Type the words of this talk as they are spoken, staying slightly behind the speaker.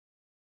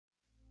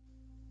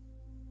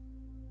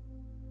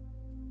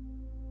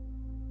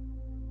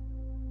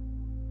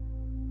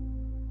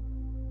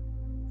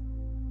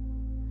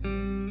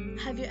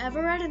Have you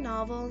ever read a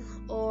novel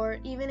or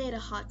even ate a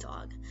hot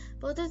dog?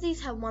 Both of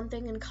these have one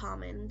thing in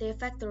common: they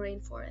affect the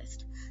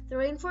rainforest. The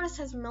rainforest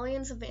has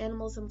millions of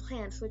animals and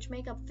plants, which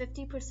make up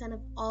 50% of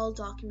all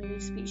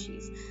documented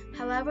species.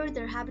 However,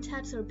 their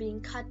habitats are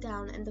being cut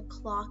down and the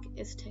clock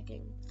is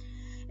ticking.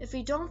 If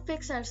we don't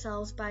fix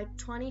ourselves by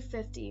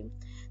 2050,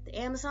 the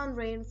Amazon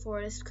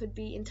rainforest could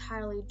be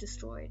entirely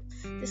destroyed.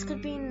 This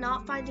could mean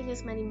not finding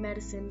as many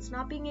medicines,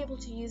 not being able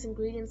to use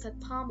ingredients like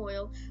palm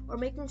oil, or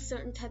making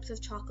certain types of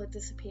chocolate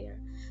disappear.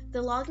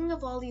 The logging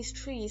of all these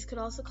trees could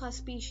also cause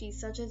species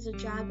such as the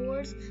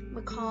jaguars,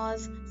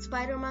 macaws,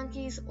 spider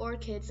monkeys,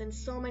 orchids, and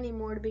so many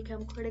more to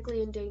become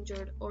critically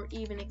endangered or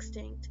even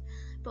extinct.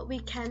 But we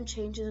can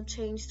change, and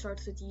change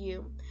starts with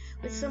you.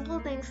 With simple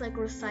things like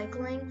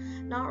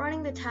recycling, not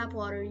running the tap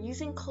water,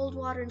 using cold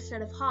water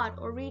instead of hot,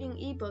 or reading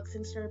ebooks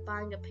instead of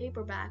buying a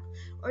paperback,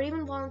 or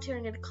even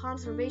volunteering at a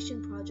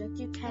conservation project,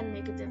 you can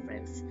make a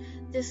difference.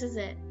 This is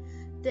it.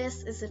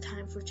 This is the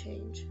time for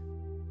change.